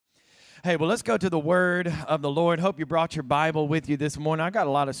Hey, well, let's go to the Word of the Lord. Hope you brought your Bible with you this morning. I got a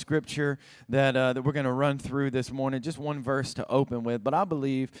lot of scripture that we're going to run through this morning. Just one verse to open with, but I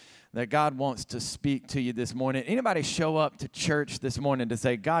believe that God wants to speak to you this morning. Anybody show up to church this morning to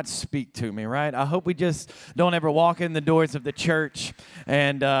say, God, speak to me, right? I hope we just don't ever walk in the doors of the church,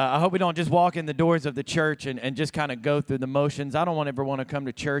 and I hope we don't just walk in the doors of the church and just kind of go through the motions. I don't ever want to come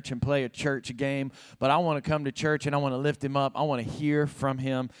to church and play a church game, but I want to come to church and I want to lift him up. I want to hear from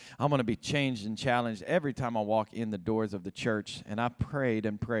him. I want to be changed and challenged every time I walk in the doors of the church, and I prayed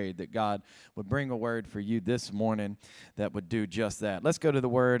and prayed that God would bring a word for you this morning that would do just that. Let's go to the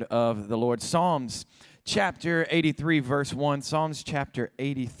Word of the Lord. Psalms chapter 83, verse 1. Psalms chapter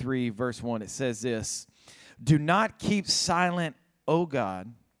 83, verse 1. It says this: Do not keep silent, O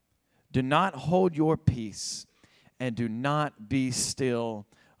God. Do not hold your peace, and do not be still,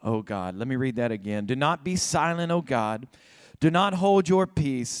 O God. Let me read that again. Do not be silent, O God. Do not hold your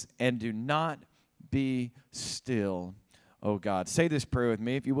peace, and do not be still, O God. Say this prayer with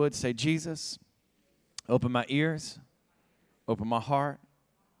me, if you would. Say, Jesus, open my ears, open my heart,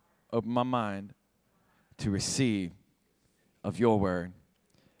 open my mind to receive of your word.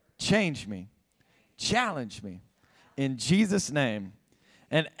 Change me, challenge me, in Jesus' name.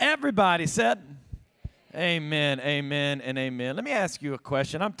 And everybody said, amen, amen, and amen. Let me ask you a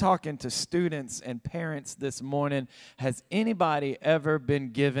question. I'm talking to students and parents this morning. Has anybody ever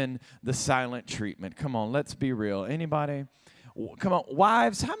been given the silent treatment? Come on, let's be real. Anybody? Come on,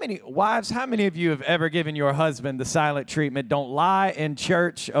 wives, how many of you have ever given your husband the silent treatment? Don't lie in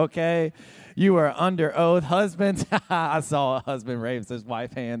church, okay? You are under oath. Husbands, I saw a husband raise his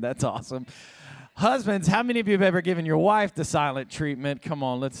wife's hand. That's awesome. Husbands, how many of you have ever given your wife the silent treatment? Come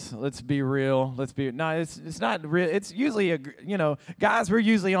on, let's be real. It's not real. It's usually guys, we're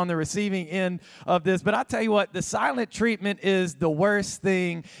usually on the receiving end of this. But I tell you what, the silent treatment is the worst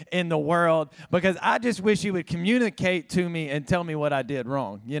thing in the world, because I just wish you would communicate to me and tell me what I did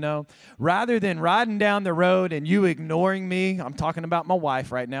wrong, rather than riding down the road and you ignoring me. I'm talking about my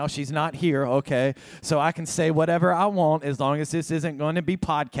wife right now. She's not here, okay? So I can say whatever I want as long as this isn't going to be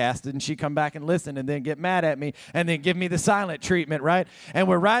podcasted and she come back and listen and then get mad at me and then give me the silent treatment, right? And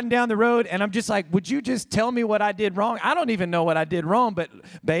we're riding down the road and I'm just like, would you just tell me what I did wrong? I don't even know what I did wrong, but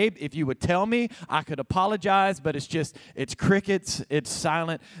babe, if you would tell me, I could apologize, but it's crickets, it's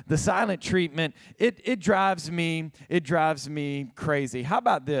silent. The silent treatment, it drives me crazy. How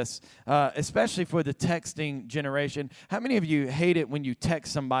about this? Especially for the texting generation. How many of you hate it when you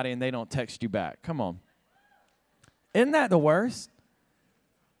text somebody and they don't text you back? Come on. Isn't that the worst?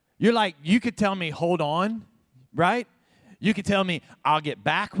 You're like, you could tell me, hold on, right? You could tell me, I'll get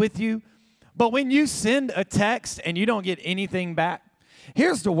back with you. But when you send a text and you don't get anything back,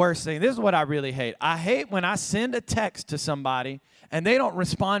 here's the worst thing. This is what I really hate. I hate when I send a text to somebody and they don't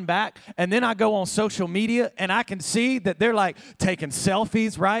respond back, and then I go on social media and I can see that they're like taking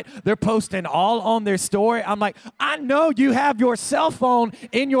selfies, right? They're posting all on their story. I'm like, I know you have your cell phone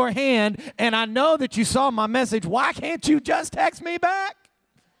in your hand and I know that you saw my message. Why can't you just text me back?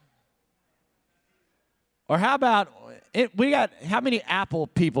 Or how about, how many Apple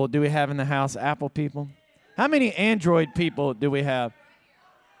people do we have in the house? Apple people? How many Android people do we have?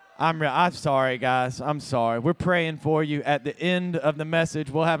 I'm sorry, guys. I'm sorry. We're praying for you. At the end of the message,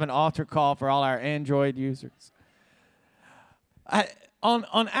 we'll have an altar call for all our Android users.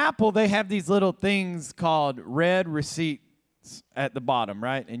 On Apple, they have these little things called red receipts at the bottom,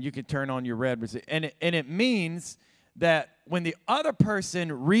 right? And you can turn on your red receipt. And it means that when the other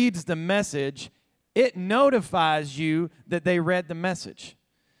person reads the message, it notifies you that they read the message.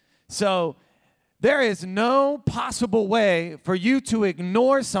 So there is no possible way for you to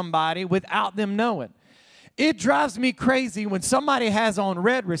ignore somebody without them knowing. It drives me crazy when somebody has on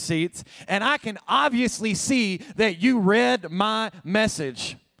red receipts and I can obviously see that you read my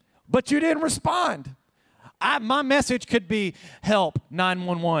message, but you didn't respond. My message could be, help,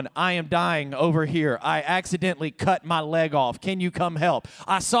 911, I am dying over here. I accidentally cut my leg off. Can you come help?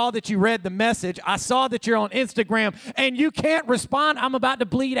 I saw that you read the message. I saw that you're on Instagram, and you can't respond. I'm about to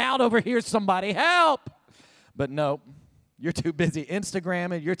bleed out over here. Somebody help. But no, you're too busy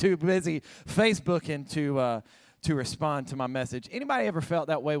Instagramming. You're too busy Facebooking to respond to my message. Anybody ever felt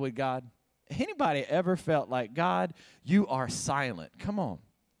that way with God? Anybody ever felt like, God, you are silent? Come on.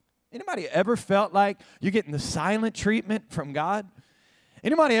 Anybody ever felt like you're getting the silent treatment from God?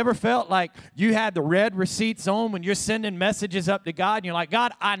 Anybody ever felt like you had the red receipts on when you're sending messages up to God and you're like,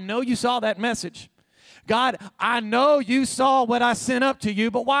 God, I know you saw that message. God, I know you saw what I sent up to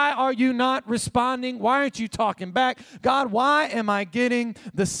you, but why are you not responding? Why aren't you talking back? God, why am I getting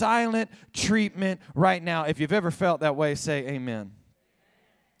the silent treatment right now? If you've ever felt that way, say amen.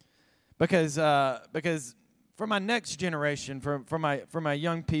 because for my next generation, for my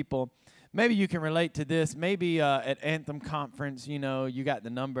young people, maybe you can relate to this. Maybe at Anthem Conference, you got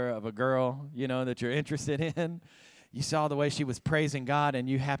the number of a girl, that you're interested in. You saw the way she was praising God, and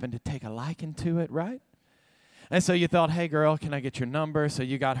you happened to take a liking to it, right? And so you thought, hey, girl, can I get your number? So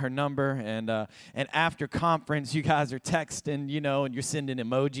you got her number, and after conference, you guys are texting, and you're sending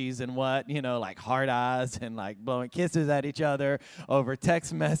emojis and like heart eyes and like blowing kisses at each other over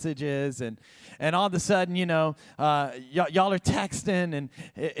text messages. And all of a sudden, y'all are texting, and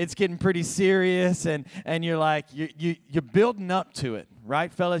it's getting pretty serious, and you're like, you're building up to it,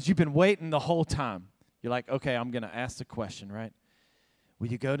 right, fellas? You've been waiting the whole time. You're like, okay, I'm going to ask the question, right? Will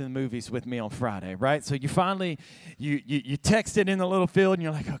you go to the movies with me on Friday, right? So you finally, you text it in the little field, and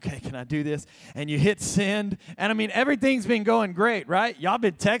you're like, okay, can I do this? And you hit send, and I mean, everything's been going great, right? Y'all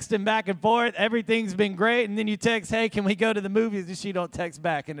been texting back and forth. Everything's been great, and then you text, hey, can we go to the movies? And she don't text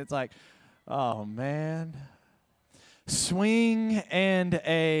back, and it's like, oh, man. Swing and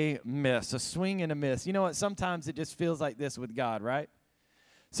a miss, a swing and a miss. You know what? Sometimes it just feels like this with God, right?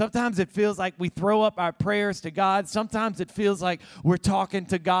 Sometimes it feels like we throw up our prayers to God. Sometimes it feels like we're talking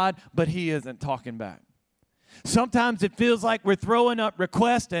to God, but He isn't talking back. Sometimes it feels like we're throwing up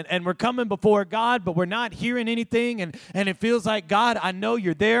requests and we're coming before God, but we're not hearing anything. And it feels like, God, I know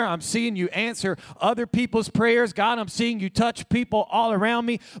you're there. I'm seeing you answer other people's prayers. God, I'm seeing you touch people all around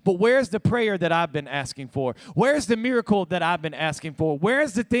me. But where's the prayer that I've been asking for? Where's the miracle that I've been asking for?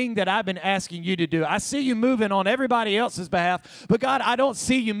 Where's the thing that I've been asking you to do? I see you moving on everybody else's behalf, but God, I don't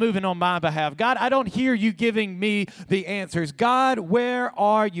see you moving on my behalf. God, I don't hear you giving me the answers. God, where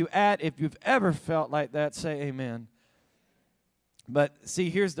are you at? If you've ever felt like that, say amen. But see,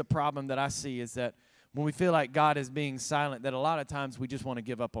 here's the problem that I see is that when we feel like God is being silent, that a lot of times we just want to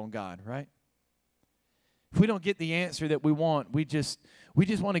give up on God, right? If we don't get the answer that we want, we just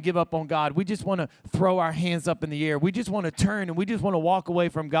want to give up on God. We just want to throw our hands up in the air. We just want to turn and we just want to walk away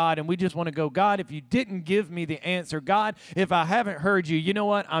from God, and we just want to go, God, if you didn't give me the answer, God, if I haven't heard you, you know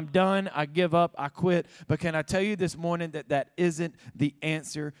what? I'm done. I give up. I quit. But can I tell you this morning that that isn't the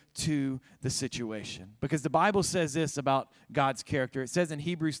answer to the situation? Because the Bible says this about God's character. It says in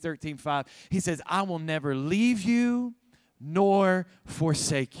Hebrews 13:5, He says, I will never leave you nor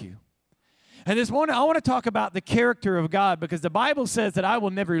forsake you. And this morning, I want to talk about the character of God, because the Bible says that I will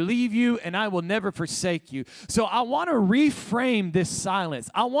never leave you and I will never forsake you. So I want to reframe this silence.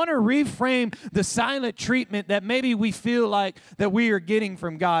 I want to reframe the silent treatment that maybe we feel like that we are getting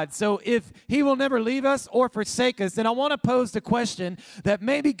from God. So if He will never leave us or forsake us, then I want to pose the question that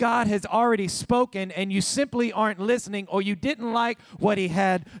maybe God has already spoken and you simply aren't listening, or you didn't like what He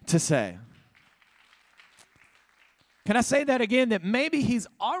had to say. Can I say that again? That maybe He's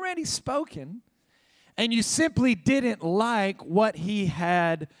already spoken and you simply didn't like what He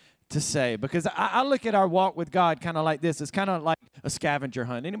had to say. Because I look at our walk with God kind of like this. It's kind of like a scavenger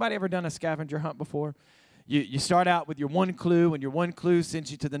hunt. Anybody ever done a scavenger hunt before? You start out with your one clue, and your one clue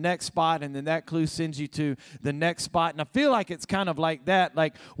sends you to the next spot, and then that clue sends you to the next spot. And I feel like it's kind of like that.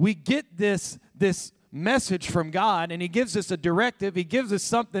 Like we get this message from God, and He gives us a directive. He gives us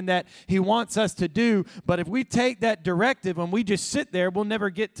something that He wants us to do. But if we take that directive and we just sit there, we'll never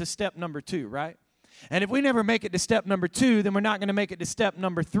get to step number 2, right? And if we never make it to step number 2, then we're not going to make it to step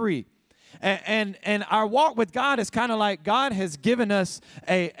number 3. And our walk with God is kind of like God has given us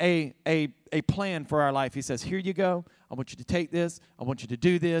a plan for our life. He says, here you go. I want you to take this. I want you to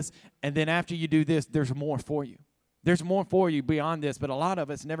do this. And then after you do this, there's more for you. There's more for you beyond this, but a lot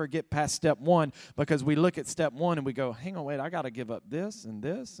of us never get past step 1 because we look at step 1 and we go, hang on, wait, I got to give up this,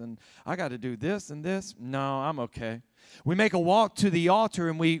 and I got to do this and this. No, I'm okay. We make a walk to the altar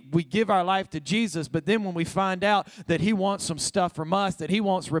and we give our life to Jesus, but then when we find out that He wants some stuff from us, that He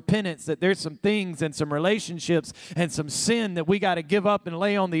wants repentance, that there's some things and some relationships and some sin that we got to give up and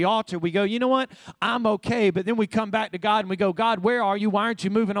lay on the altar, we go, you know what? I'm okay. But then we come back to God and we go, God, where are you? Why aren't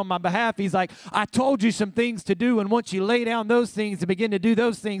you moving on my behalf? He's like, I told you some things to do, and once you lay down those things and begin to do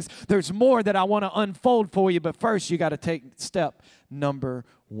those things, there's more that I want to unfold for you, but first you got to take step number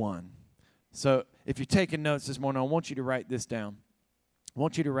 1. So if you're taking notes this morning, I want you to write this down. I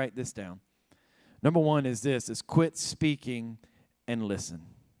want you to write this down. Number 1 is this, is quit speaking and listen.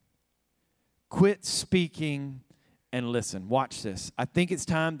 Quit speaking and listen. Watch this. I think it's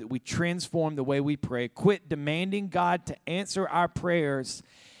time that we transform the way we pray. Quit demanding God to answer our prayers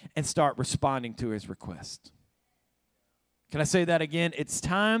and start responding to His request. Can I say that again? It's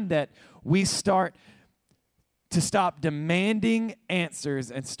time that we stop demanding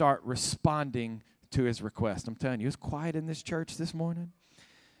answers and start responding to His request. I'm telling you, it's quiet in this church this morning.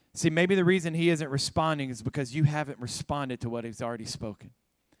 See, maybe the reason He isn't responding is because you haven't responded to what He's already spoken.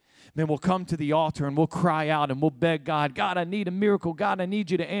 then we'll come to the altar and we'll cry out and we'll beg God, God, I need a miracle. God, I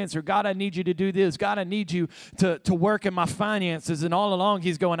need you to answer. God, I need you to do this. God, I need you to work in my finances. And all along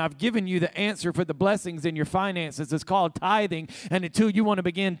he's going, I've given you the answer for the blessings in your finances. It's called tithing. And until you want to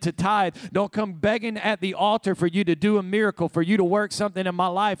begin to tithe, don't come begging at the altar for you to do a miracle, for you to work something in my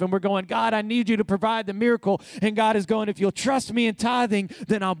life. And we're going, God, I need you to provide the miracle. And God is going, if you'll trust me in tithing,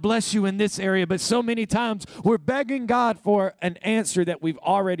 then I'll bless you in this area. But so many times we're begging God for an answer that we've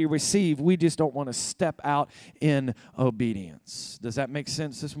already received. We just don't want to step out in obedience. Does that make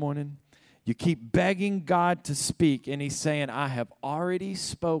sense this morning? You keep begging God to speak, and he's saying, I have already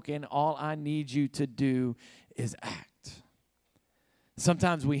spoken. All I need you to do is act.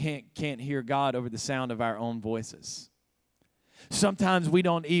 Sometimes we can't hear God over the sound of our own voices. Sometimes we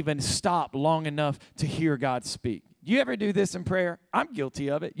don't even stop long enough to hear God speak. You ever do this in prayer? I'm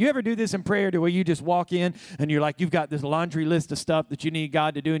guilty of it. You ever do this in prayer to where you just walk in and you're like, you've got this laundry list of stuff that you need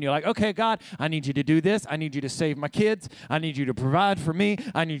God to do, and you're like, okay, God, I need you to do this. I need you to save my kids. I need you to provide for me.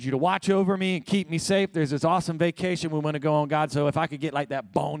 I need you to watch over me and keep me safe. There's this awesome vacation we want to go on, God, so if I could get like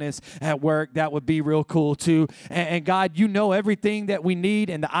that bonus at work, that would be real cool too. And God, you know everything that we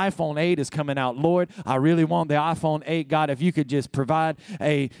need, and the iPhone 8 is coming out. Lord, I really want the iPhone 8. God, if you could just provide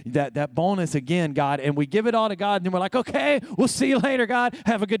that bonus again, God, and we give it all to God, and we're like, okay, we'll see you later, God.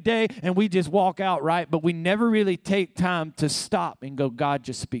 Have a good day. And we just walk out, right? But we never really take time to stop and go, God,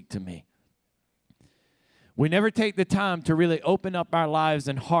 just speak to me. We never take the time to really open up our lives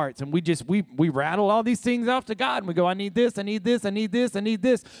and hearts. And we rattle all these things off to God. And we go, I need this, I need this, I need this, I need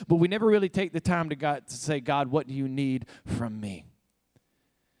this. But we never really take the time to say, God, what do you need from me?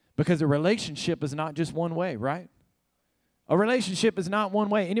 Because a relationship is not just one way, right? A relationship is not one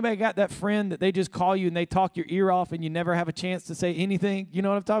way. Anybody got that friend that they just call you and they talk your ear off and you never have a chance to say anything? You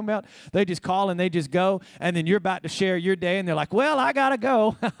know what I'm talking about? They just call and they just go, and then you're about to share your day and they're like, well, I got to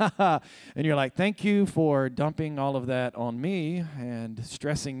go. And you're like, thank you for dumping all of that on me and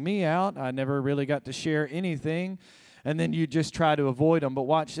stressing me out. I never really got to share anything. And then you just try to avoid them. But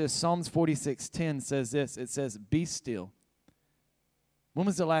watch this. Psalms 46:10 says this. It says, be still. When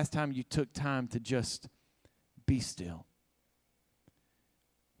was the last time you took time to just be still?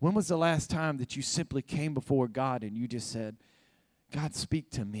 When was the last time that you simply came before God and you just said, God,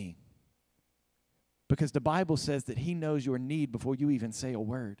 speak to me? Because the Bible says that he knows your need before you even say a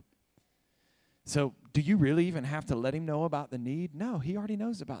word. So do you really even have to let him know about the need? No, he already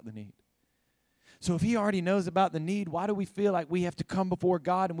knows about the need. So if he already knows about the need, why do we feel like we have to come before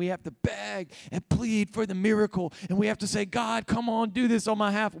God and we have to beg and plead for the miracle and we have to say, God, come on, do this on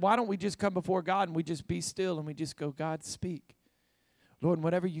my behalf? Why don't we just come before God and we just be still and we just go, God, speak. Lord,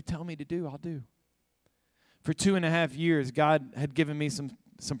 whatever you tell me to do, I'll do. For 2.5 years, God had given me some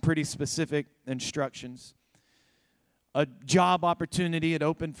pretty specific instructions. A job opportunity had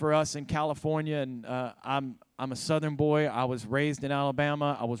opened for us in California, and I'm a Southern boy. I was raised in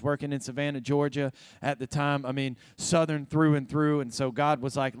Alabama. I was working in Savannah, Georgia at the time. I mean, Southern through and through. And so God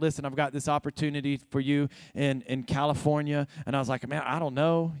was like, listen, I've got this opportunity for you in California. And I was like, man, I don't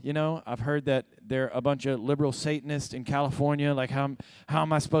know. You know, I've heard that there are a bunch of liberal Satanists in California. Like, how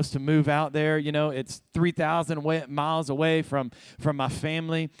am I supposed to move out there? You know, it's 3,000 miles away from my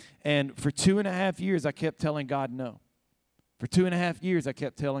family. And for 2.5 years, I kept telling God no. For 2.5 years, I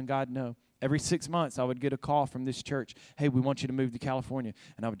kept telling God no. Every 6 months, I would get a call from this church. Hey, we want you to move to California.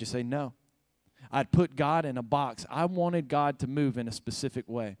 And I would just say no. I'd put God in a box. I wanted God to move in a specific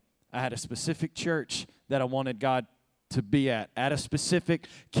way. I had a specific church that I wanted God to be at a specific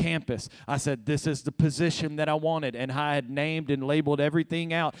campus. I said, this is the position that I wanted. And I had named and labeled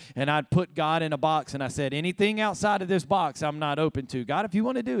everything out. And I'd put God in a box. And I said, anything outside of this box, I'm not open to. God, if you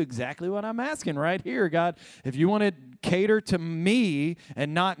want to do exactly what I'm asking right here, God, if you want to cater to me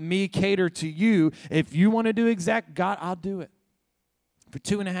and not me cater to you, if you want to do God, I'll do it. For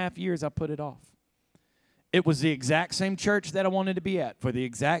 2.5 years, I put it off. It was the exact same church that I wanted to be at, for the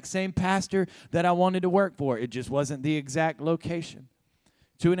exact same pastor that I wanted to work for. It just wasn't the exact location.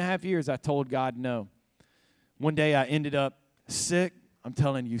 2.5 years, I told God no. One day, I ended up sick. I'm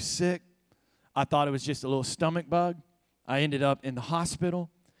telling you, sick. I thought it was just a little stomach bug. I ended up in the hospital.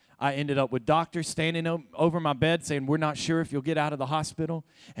 I ended up with doctors standing over my bed saying, we're not sure if you'll get out of the hospital.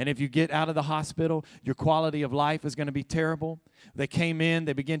 And if you get out of the hospital, your quality of life is going to be terrible. They came in.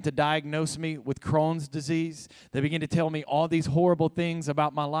 They began to diagnose me with Crohn's disease. They began to tell me all these horrible things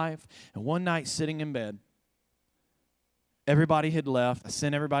about my life. And one night, sitting in bed, everybody had left. I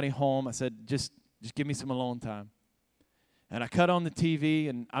sent everybody home. I said, just give me some alone time. And I cut on the TV,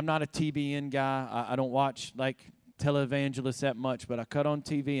 and I'm not a TBN guy. I don't watch, like, televangelists that much, but I cut on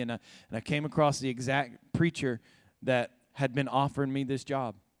TV and I came across the exact preacher that had been offering me this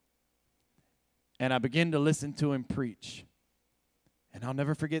job. and I began to listen to him preach. And I'll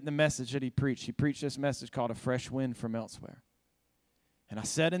never forget the message that he preached. He preached this message called A Fresh Wind from Elsewhere. And I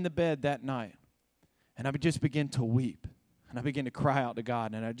sat in the bed that night, and I just began to weep. And I began to cry out to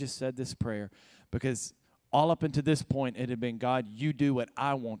God, and I just said this prayer, because all up until this point, it had been, God, you do what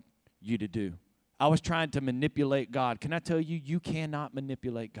I want you to do. I was trying to manipulate God. Can I tell you, you cannot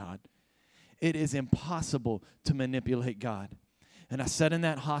manipulate God. It is impossible to manipulate God. And I sat in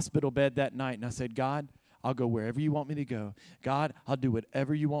that hospital bed that night, and I said, God, I'll go wherever you want me to go. God, I'll do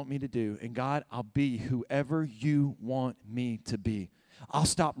whatever you want me to do. And God, I'll be whoever you want me to be. I'll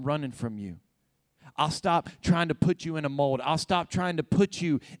stop running from you. I'll stop trying to put you in a mold. I'll stop trying to put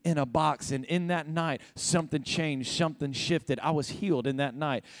you in a box. And in that night, something changed, something shifted. I was healed in that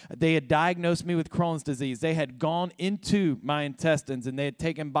night. They had diagnosed me with Crohn's disease. They had gone into my intestines, and they had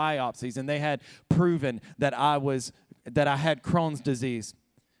taken biopsies, and they had proven that I had Crohn's disease.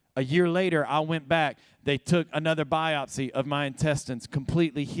 A year later, I went back. They took another biopsy of my intestines,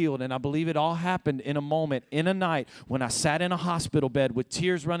 completely healed. And I believe it all happened in a moment, in a night, when I sat in a hospital bed with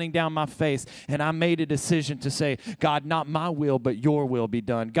tears running down my face, and I made a decision to say, God, not my will, but your will be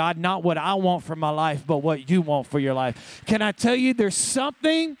done. God, not what I want for my life, but what you want for your life. Can I tell you, there's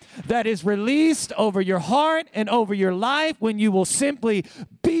something that is released over your heart and over your life when you will simply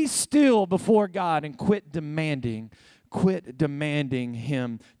be still before God and quit demanding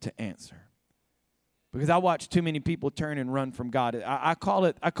him to answer. Because I watch too many people turn and run from God. I call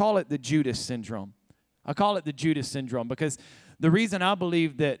it the Judas syndrome. I call it the Judas syndrome because the reason I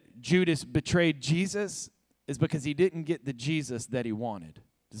believe that Judas betrayed Jesus is because he didn't get the Jesus that he wanted.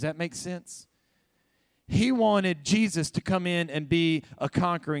 Does that make sense? He wanted Jesus to come in and be a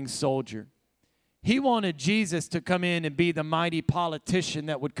conquering soldier. He wanted Jesus to come in and be the mighty politician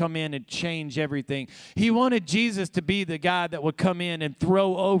that would come in and change everything. He wanted Jesus to be the guy that would come in and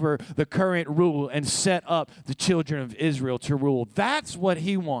throw over the current rule and set up the children of Israel to rule. That's what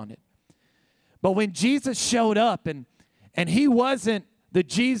he wanted. But when Jesus showed up and he wasn't the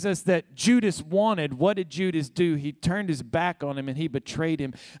Jesus that Judas wanted, what did Judas do? He turned his back on him and he betrayed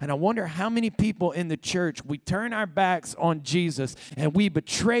him. And I wonder how many people in the church, we turn our backs on Jesus and we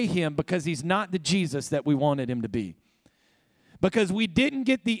betray him because he's not the Jesus that we wanted him to be. Because we didn't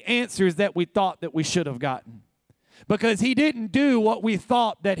get the answers that we thought that we should have gotten. Because he didn't do what we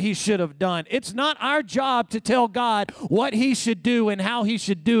thought that he should have done. It's not our job to tell God what he should do and how he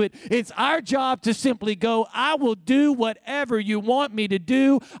should do it. It's our job to simply go, I will do whatever you want me to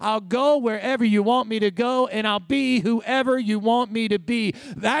do. I'll go wherever you want me to go, and I'll be whoever you want me to be.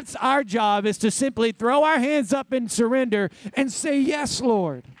 That's our job, is to simply throw our hands up in surrender and say, yes,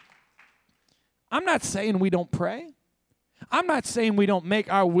 Lord. I'm not saying we don't pray. I'm not saying we don't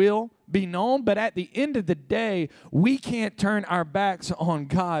make our will be known, but at the end of the day, we can't turn our backs on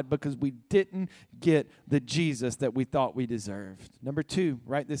God because we didn't get the Jesus that we thought we deserved. Number 2,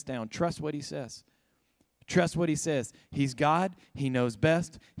 write this down. Trust what he says. Trust what he says. He's God. He knows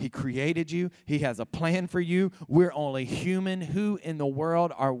best. He created you. He has a plan for you. We're only human. Who in the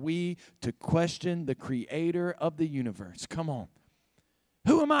world are we to question the creator of the universe? Come on.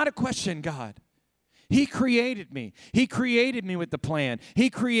 Who am I to question God? He created me. He created me with the plan. He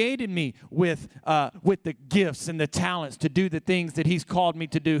created me with the gifts and the talents to do the things that he's called me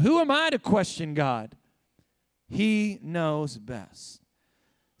to do. Who am I to question God? He knows best.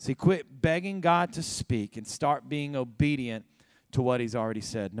 See, quit begging God to speak and start being obedient to what he's already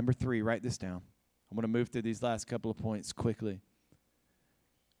said. Number 3, write this down. I'm going to move through these last couple of points quickly.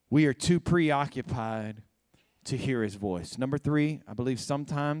 We are too preoccupied to hear his voice. Number 3, I believe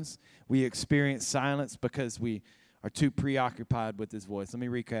sometimes we experience silence because we are too preoccupied with his voice. Let me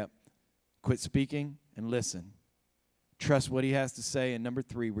recap. Quit speaking and listen. Trust what he has to say. And number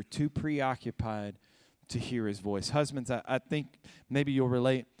 3, we're too preoccupied to hear his voice. Husbands, I think maybe you'll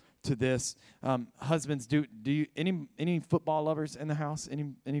relate to this. Husbands, do you any football lovers in the house?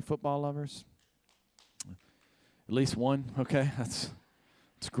 Any football lovers? At least one? Okay, that's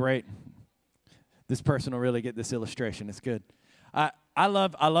great. This person will really get this illustration. It's good. I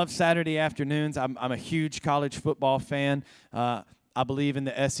love Saturday afternoons. I'm a huge college football fan. I believe in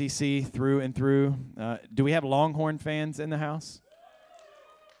the SEC through and through. Do we have Longhorn fans in the house?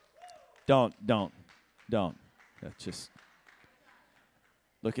 Don't. That's just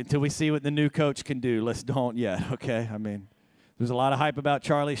look until we see what the new coach can do. Let's don't yet, okay? I mean, there's a lot of hype about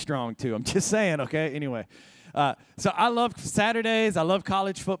Charlie Strong too. I'm just saying, okay? Anyway, so I love Saturdays. I love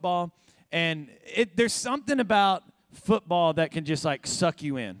college football. And there's something about football that can just like suck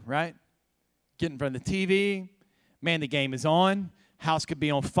you in, right? Get in front of the TV. Man, the game is on. House could be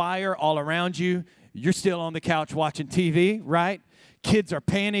on fire all around you. You're still on the couch watching TV, right? Kids are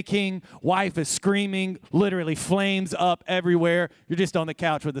panicking. Wife is screaming, literally flames up everywhere. You're just on the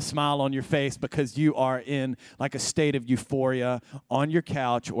couch with a smile on your face because you are in like a state of euphoria on your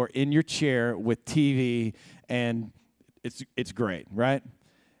couch or in your chair with TV, and it's great, right?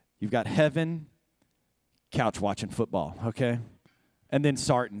 You've got heaven, couch watching football, okay? And then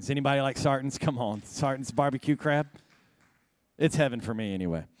Sartans. Anybody like Sartans? Come on. Sartans barbecue crab. It's heaven for me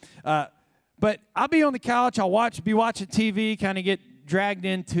anyway. But I'll be on the couch. I'll be watching TV, kind of get dragged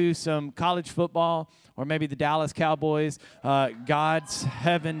into some college football or maybe the Dallas Cowboys, God's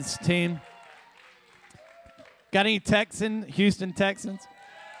heaven's team. Got any Houston Texans?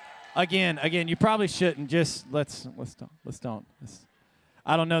 Again, you probably shouldn't. Just let's don't.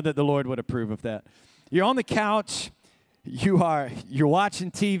 I don't know that the Lord would approve of that. You're on the couch. You're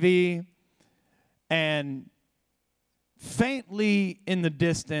watching TV, and faintly in the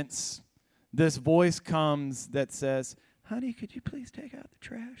distance, this voice comes that says, "Honey, could you please take out the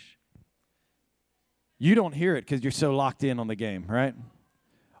trash?" You don't hear it because you're so locked in on the game, right?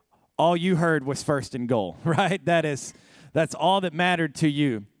 All you heard was first and goal, right? That's all that mattered to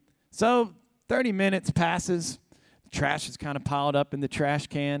you. So 30 minutes passes. The trash is kind of piled up in the trash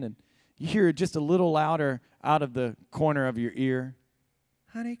can, and you hear it just a little louder out of the corner of your ear.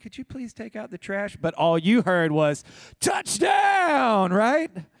 "Honey, could you please take out the trash?" But all you heard was, "Touchdown,"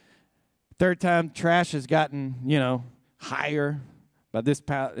 right? Third time, trash has gotten, higher. By this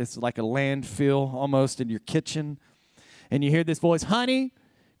point, it's like a landfill almost in your kitchen. And you hear this voice, "Honey,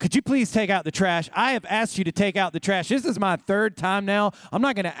 could you please take out the trash? I have asked you to take out the trash. This is my third time now. I'm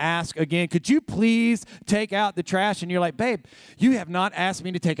not going to ask again. Could you please take out the trash?" And you're like, "Babe, you have not asked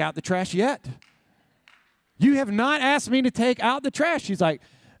me to take out the trash yet. You have not asked me to take out the trash." She's like,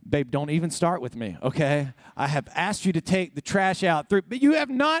 "Babe, don't even start with me, okay? I have asked you to take the trash out, but you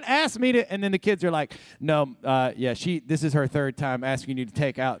have not asked me to." And then the kids are like, "No, this is her third time asking you to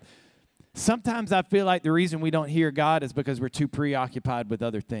take out." Sometimes I feel like the reason we don't hear God is because we're too preoccupied with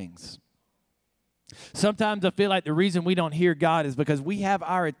other things. Sometimes I feel like the reason we don't hear God is because we have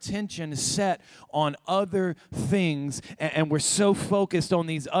our attention set on other things, and we're so focused on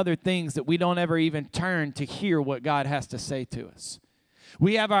these other things that we don't ever even turn to hear what God has to say to us.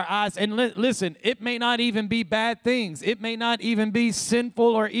 We have our eyes, and listen, it may not even be bad things. It may not even be sinful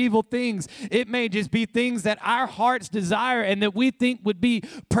or evil things. It may just be things that our hearts desire and that we think would be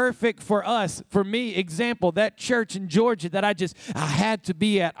perfect for us. For me, example, that church in Georgia that I had to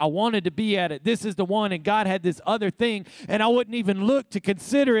be at. I wanted to be at it. This is the one, and God had this other thing, and I wouldn't even look to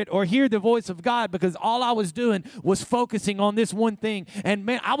consider it or hear the voice of God because all I was doing was focusing on this one thing. And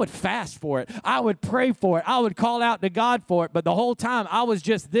man, I would fast for it. I would pray for it. I would call out to God for it. But the whole time I was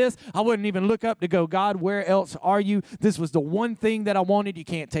just this. I wouldn't even look up to go, "God, where else are you?" This was the one thing that I wanted. You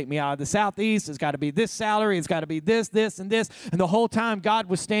can't take me out of the Southeast. It's got to be this salary. It's got to be this, and this. And the whole time God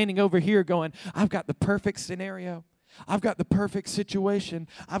was standing over here going, "I've got the perfect scenario. I've got the perfect situation.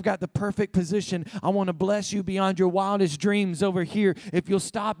 I've got the perfect position. I want to bless you beyond your wildest dreams over here. If you'll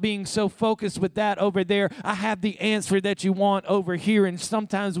stop being so focused with that over there, I have the answer that you want over here." And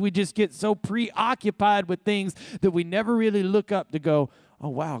sometimes we just get so preoccupied with things that we never really look up to go, "Oh,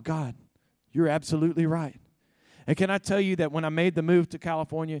 wow, God, you're absolutely right." And can I tell you that when I made the move to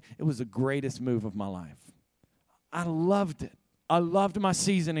California, it was the greatest move of my life. I loved it. I loved my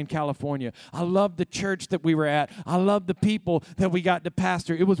season in California. I loved the church that we were at. I loved the people that we got to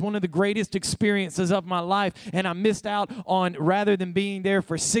pastor. It was one of the greatest experiences of my life, and I missed out on, rather than being there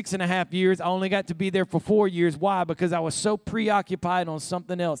for 6.5 years, I only got to be there for 4 years. Why? Because I was so preoccupied on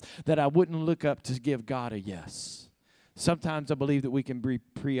something else that I wouldn't look up to give God a yes. Sometimes I believe that we can be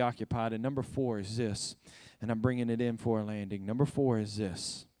preoccupied. And number 4 is this, and I'm bringing it in for a landing. Number 4 is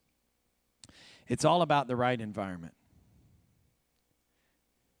this. It's all about the right environment.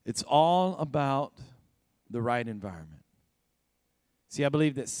 It's all about the right environment. See, I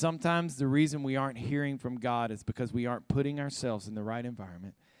believe that sometimes the reason we aren't hearing from God is because we aren't putting ourselves in the right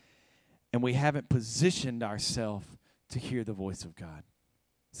environment, and we haven't positioned ourselves to hear the voice of God.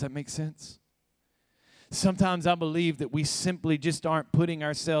 Does that make sense? Sometimes I believe that we simply just aren't putting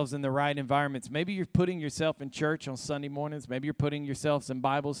ourselves in the right environments. Maybe you're putting yourself in church on Sunday mornings. Maybe you're putting yourselves in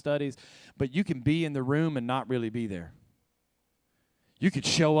Bible studies, but you can be in the room and not really be there. You could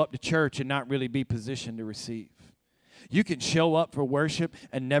show up to church and not really be positioned to receive. You can show up for worship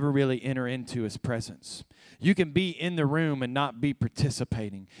and never really enter into His presence. You can be in the room and not be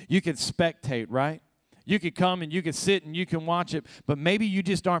participating. You can spectate, right? You could come and you can sit and you can watch it, but maybe you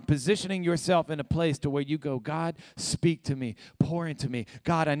just aren't positioning yourself in a place to where you go, "God, speak to me, pour into me.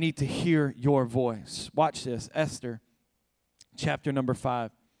 God, I need to hear your voice." Watch this, Esther, chapter number 5.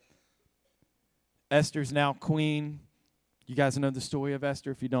 Esther's now queen. You guys know the story of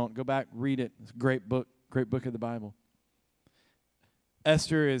Esther? If you don't, go back, read it. It's a great book of the Bible.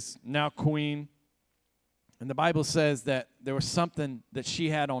 Esther is now queen, and the Bible says that there was something that she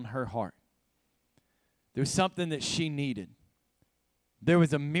had on her heart. There was something that she needed. There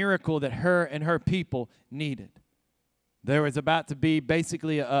was a miracle that her and her people needed. There was about to be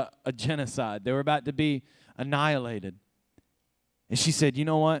basically a genocide. They were about to be annihilated. And she said, you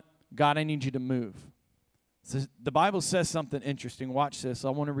know what? God, I need you to move. So the Bible says something interesting. Watch this. I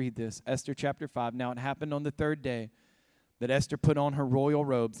want to read this. Esther chapter 5. Now it happened on the third day that Esther put on her royal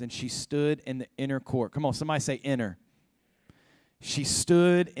robes and she stood in the inner court. Come on, somebody say inner. She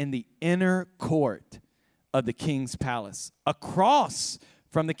stood in the inner court of the king's palace, across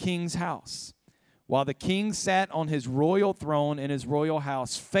from the king's house, while the king sat on his royal throne in his royal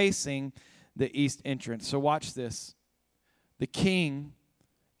house facing the east entrance. So watch this. The king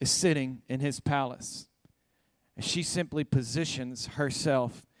is sitting in his palace. She simply positions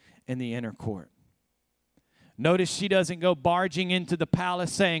herself in the inner court. Notice she doesn't go barging into the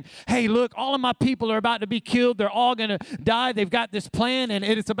palace saying, hey, look, all of my people are about to be killed. They're all going to die. They've got this plan, and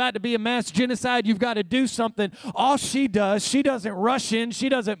it's about to be a mass genocide. You've got to do something. All she does, she doesn't rush in. She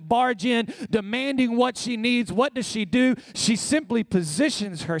doesn't barge in demanding what she needs. What does she do? She simply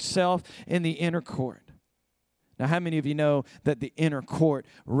positions herself in the inner court. Now, how many of you know that the inner court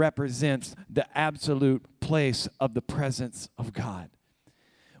represents the absolute place of the presence of God?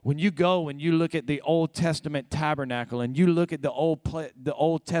 When you go and you look at the Old Testament tabernacle and you look at the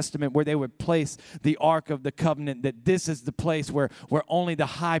Old Testament where they would place the Ark of the Covenant, that this is the place where only the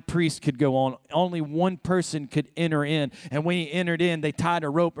high priest could go on. Only one person could enter in. And when he entered in, they tied a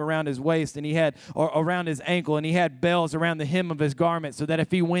rope around his waist and or around his ankle, and he had bells around the hem of his garment so that if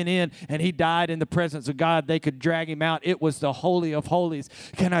he went in and he died in the presence of God, they could drag him out. It was the Holy of Holies.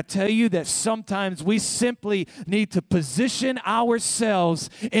 Can I tell you that sometimes we simply need to position ourselves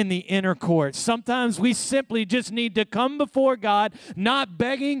in the inner court? Sometimes we simply just need to come before God, not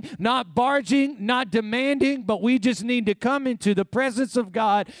begging, not barging, not demanding, but we just need to come into the presence of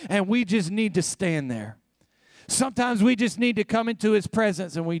God and we just need to stand there. Sometimes we just need to come into his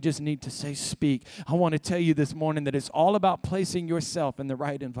presence and we just need to say, speak. I want to tell you this morning that it's all about placing yourself in the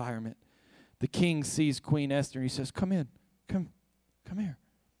right environment. The king sees Queen Esther and he says, come in, come here.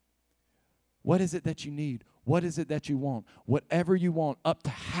 What is it that you need? What is it that you want? Whatever you want, up to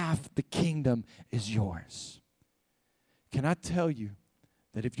half the kingdom is yours. Can I tell you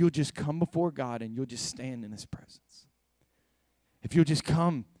that if you'll just come before God and you'll just stand in his presence, if you'll just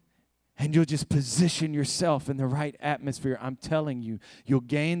come and you'll just position yourself in the right atmosphere, I'm telling you, you'll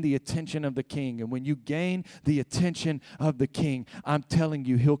gain the attention of the king. And when you gain the attention of the king, I'm telling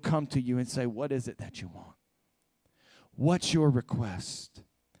you, he'll come to you and say, what is it that you want? What's your request?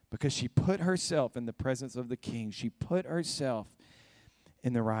 Because she put herself in the presence of the king. She put herself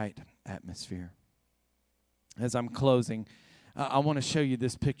in the right atmosphere. As I'm closing, I want to show you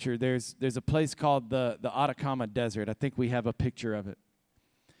this picture. There's a place called the Atacama Desert. I think we have a picture of it.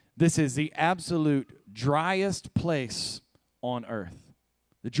 This is the absolute driest place on earth.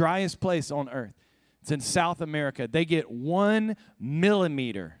 The driest place on earth. It's in South America. They get 1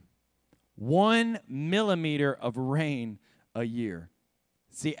 millimeter of rain a year.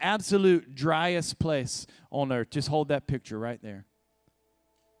 It's the absolute driest place on earth. Just hold that picture right there.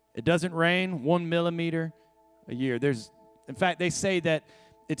 It doesn't rain 1 millimeter a year. In fact, they say that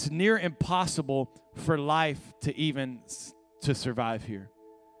it's near impossible for life to survive here.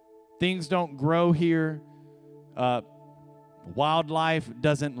 Things don't grow here. Wildlife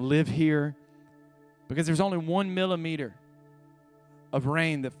doesn't live here because there's only 1 millimeter of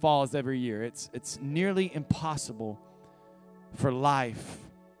rain that falls every year. It's nearly impossible for life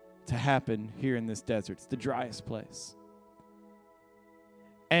to happen here in this desert. It's the driest place.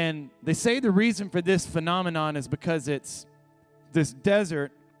 And they say the reason for this phenomenon is because it's this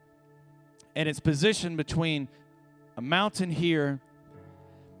desert and it's positioned between a mountain here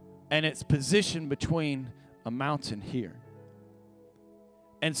and it's positioned between a mountain here.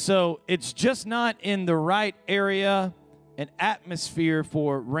 And so it's just not in the right area and atmosphere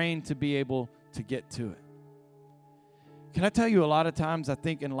for rain to be able to get to it. Can I tell you, a lot of times I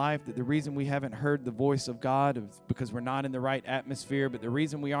think in life that the reason we haven't heard the voice of God is because we're not in the right atmosphere, but the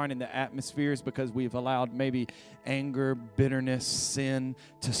reason we aren't in the atmosphere is because we've allowed maybe anger, bitterness, sin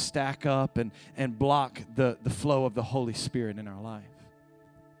to stack up and block the flow of the Holy Spirit in our life.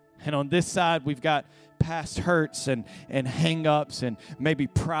 And on this side, we've got past hurts and hang-ups and maybe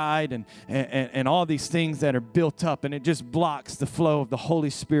pride and all these things that are built up, and it just blocks the flow of the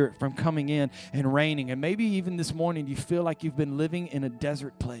Holy Spirit from coming in and reigning. And maybe even this morning you feel like you've been living in a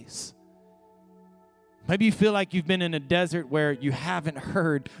desert place. Maybe you feel like you've been in a desert where you haven't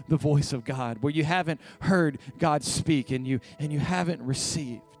heard the voice of God, where you haven't heard God speak and you haven't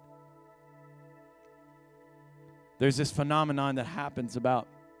received. There's this phenomenon that happens about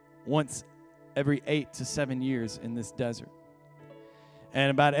once every 8 to 7 years in this desert. And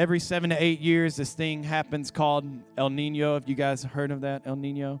about every 7 to 8 years, this thing happens called El Nino. Have you guys heard of that, El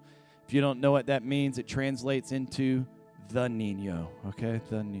Nino? If you don't know what that means, it translates into the Nino, okay?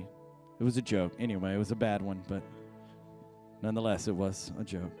 The Nino. It was a joke. Anyway, it was a bad one, but nonetheless, it was a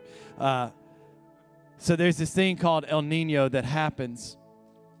joke. So there's this thing called El Nino that happens.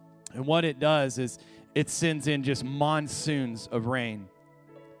 And what it does is it sends in just monsoons of rain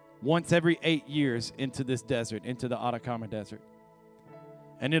once every 8 years into this desert, into the Atacama Desert.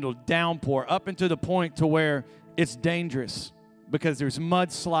 And it'll downpour up into the point to where it's dangerous because there's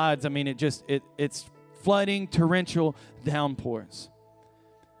mudslides. I mean, it's flooding, torrential downpours.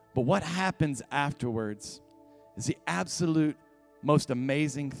 But what happens afterwards is the absolute most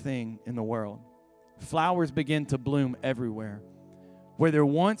amazing thing in the world. Flowers begin to bloom everywhere. Where there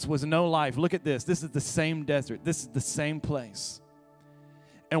once was no life. Look at this. This is the same desert. This is the same place.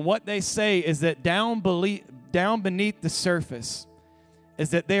 And what they say is that down beneath the surface is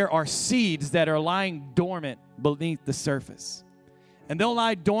that there are seeds that are lying dormant beneath the surface. And they'll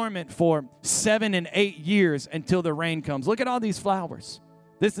lie dormant for 7 and 8 years until the rain comes. Look at all these flowers.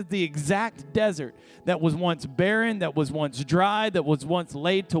 This is the exact desert that was once barren, that was once dry, that was once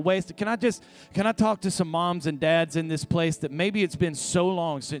laid to waste. Can I talk to some moms and dads in this place that maybe it's been so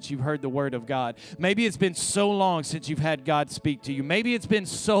long since you've heard the word of God. Maybe it's been so long since you've had God speak to you. Maybe it's been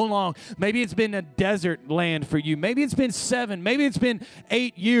so long. Maybe it's been a desert land for you. Maybe it's been 7, maybe it's been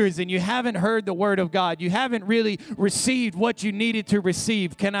 8 years and you haven't heard the word of God. You haven't really received what you needed to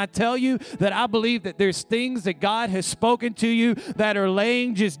receive. Can I tell you that I believe that there's things that God has spoken to you that are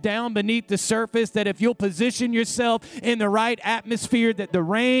laying just down beneath the surface, that if you'll position yourself in the right atmosphere, that the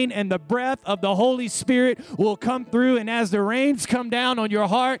rain and the breath of the Holy Spirit will come through, and as the rains come down on your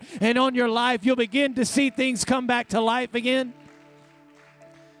heart and on your life, you'll begin to see things come back to life again.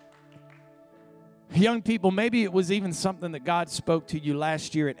 Young people, maybe it was even something that God spoke to you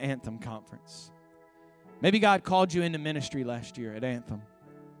last year at Anthem Conference. Maybe God called you into ministry last year at Anthem.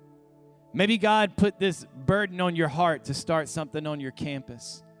 Maybe God put this burden on your heart to start something on your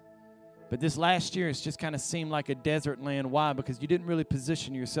campus. But this last year, it's just kind of seemed like a desert land. Why? Because you didn't really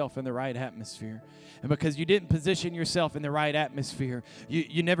position yourself in the right atmosphere. And because you didn't position yourself in the right atmosphere,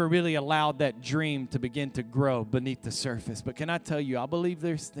 you never really allowed that dream to begin to grow beneath the surface. But can I tell you, I believe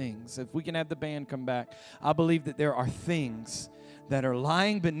there's things. If we can have the band come back, I believe that there are things that are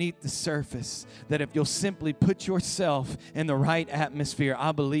lying beneath the surface, that if you'll simply put yourself in the right atmosphere,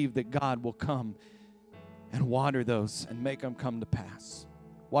 I believe that God will come and water those and make them come to pass.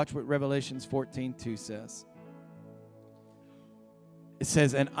 Watch what Revelations 14:2 says. It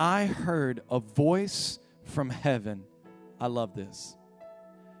says, "And I heard a voice from heaven." I love this.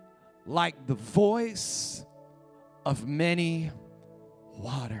 "Like the voice of many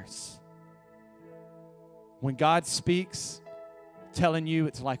waters." When God speaks, telling you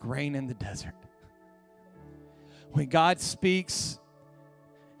it's like rain in the desert. When God speaks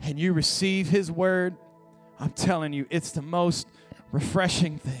and you receive His word, I'm telling you, it's the most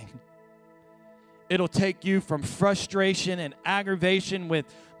refreshing thing. It'll take you from frustration and aggravation with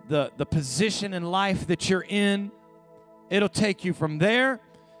the position in life that you're in. It'll take you from there.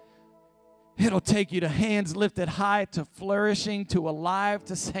 It'll take you to hands lifted high, to flourishing, to alive,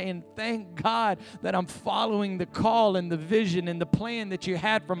 to saying, thank God that I'm following the call and the vision and the plan that you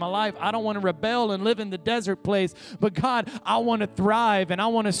had for my life. I don't want to rebel and live in the desert place, but God, I want to thrive and I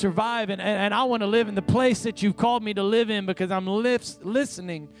want to survive and I want to live in the place that you've called me to live in because I'm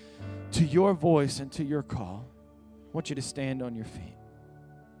listening to your voice and to your call. I want you to stand on your feet.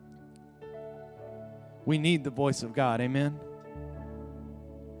 We need the voice of God, amen?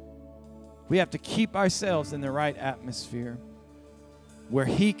 We have to keep ourselves in the right atmosphere where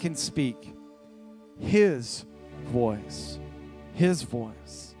He can speak His voice. His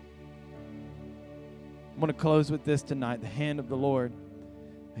voice. I'm going to close with this tonight. The hand of the Lord,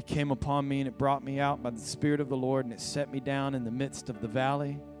 it came upon me and it brought me out by the Spirit of the Lord, and it set me down in the midst of the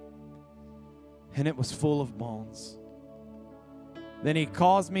valley, and it was full of bones. Then He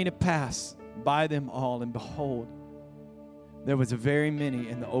caused me to pass by them all, and behold, there was a very many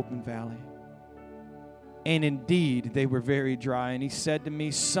in the open valley. And indeed, they were very dry. And He said to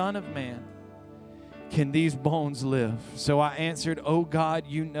me, Son of man, can these bones live? So I answered, Oh God,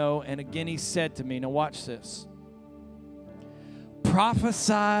 you know. And again He said to me, now watch this.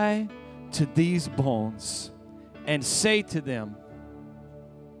 Prophesy to these bones and say to them,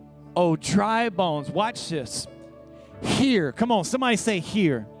 oh dry bones. Watch this. Hear. Come on, somebody say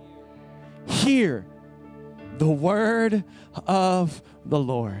hear. Hear the word of the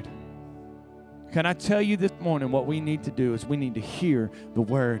Lord. Can I tell you this morning what we need to do is we need to hear the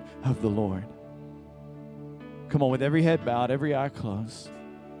word of the Lord. Come on, with every head bowed, every eye closed.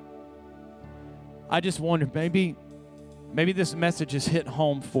 I just wonder, maybe this message has hit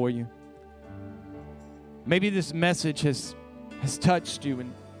home for you. Maybe this message has touched you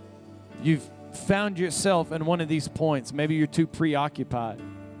and you've found yourself in one of these points. Maybe you're too preoccupied.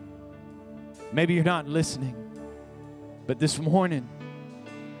 Maybe you're not listening. But this morning,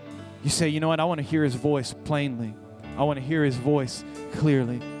 you say, you know what? I want to hear his voice plainly. I want to hear his voice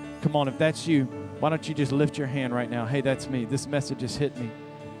clearly. Come on, if that's you, why don't you just lift your hand right now? Hey, that's me. This message has hit me.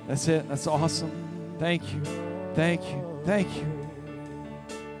 That's it. That's awesome. Thank you. Thank you. Thank you.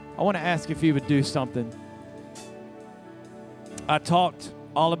 I want to ask if you would do something. I talked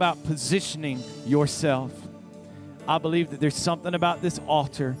all about positioning yourself. I believe that there's something about this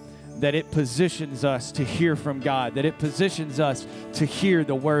altar that it positions us to hear from God, that it positions us to hear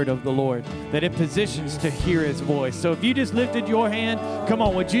the word of the Lord, that it positions to hear his voice. So if you just lifted your hand, come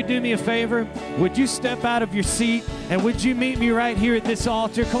on, would you do me a favor? Would you step out of your seat and would you meet me right here at this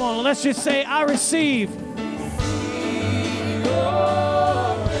altar? Come on, let's just say, I receive.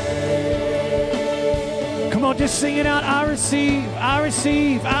 Come on, just sing it out. I receive, I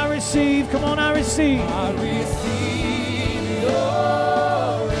receive, I receive. Come on, I receive. I receive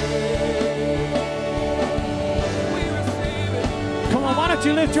your rain. Come on, why don't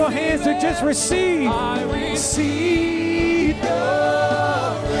you lift your hands and just receive? I receive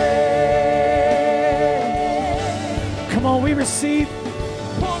your rain. Come on, we receive.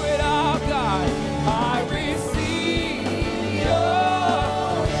 Pour it out, God. I receive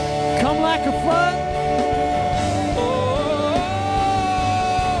your rain. Come like a flood.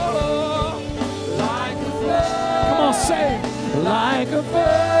 Say, like a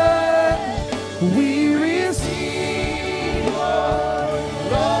bird, we